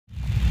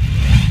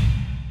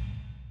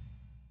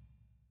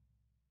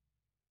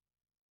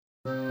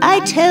I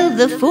tell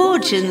the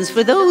fortunes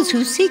for those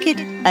who seek it.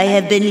 I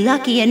have been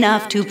lucky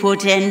enough to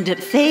portend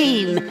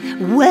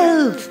fame,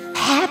 wealth,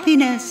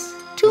 happiness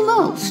to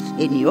most.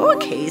 In your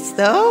case,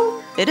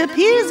 though, it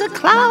appears a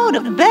cloud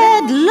of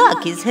bad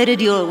luck is headed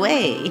your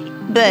way.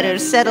 Better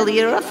settle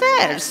your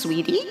affairs,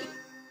 sweetie.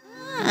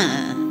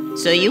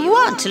 So you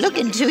want to look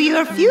into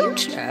your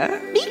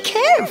future? Be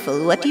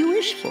careful what you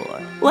wish for.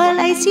 While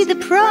I see the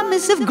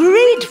promise of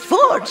great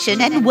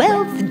fortune and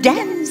wealth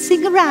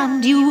dancing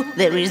around you,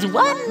 there is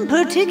one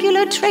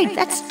particular trait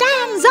that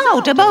stands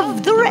out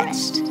above the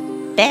rest.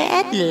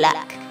 Bad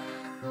luck.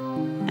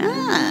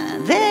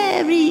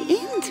 Very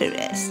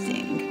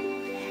interesting.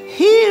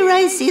 Here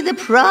I see the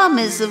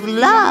promise of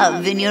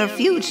love in your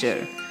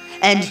future,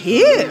 and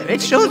here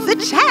it shows the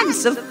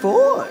chance of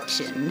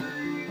fortune.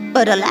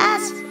 But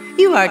alas,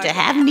 you are to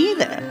have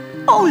neither.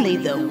 Only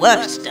the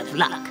worst of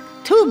luck.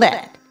 Too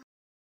bad.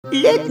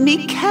 Let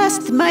me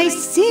cast my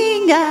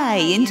seeing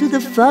eye into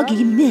the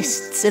foggy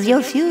mists of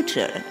your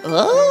future.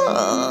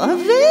 Oh,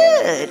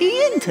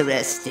 very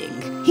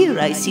interesting. Here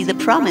I see the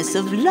promise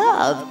of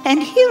love,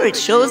 and here it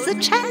shows the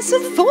chance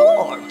of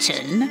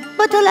fortune.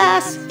 But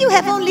alas, you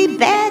have only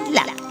bad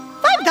luck.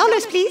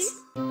 $5, please.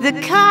 The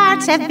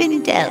cards have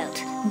been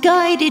dealt,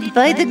 guided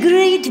by the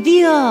great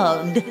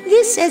beyond.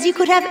 This says you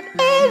could have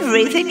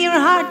everything your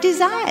heart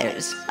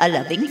desires. A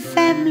loving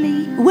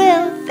family,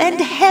 wealth, and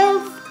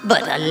health.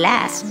 But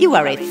alas, you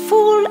are a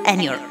fool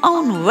and your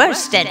own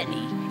worst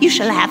enemy. You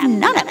shall have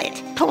none of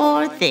it,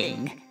 poor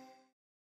thing.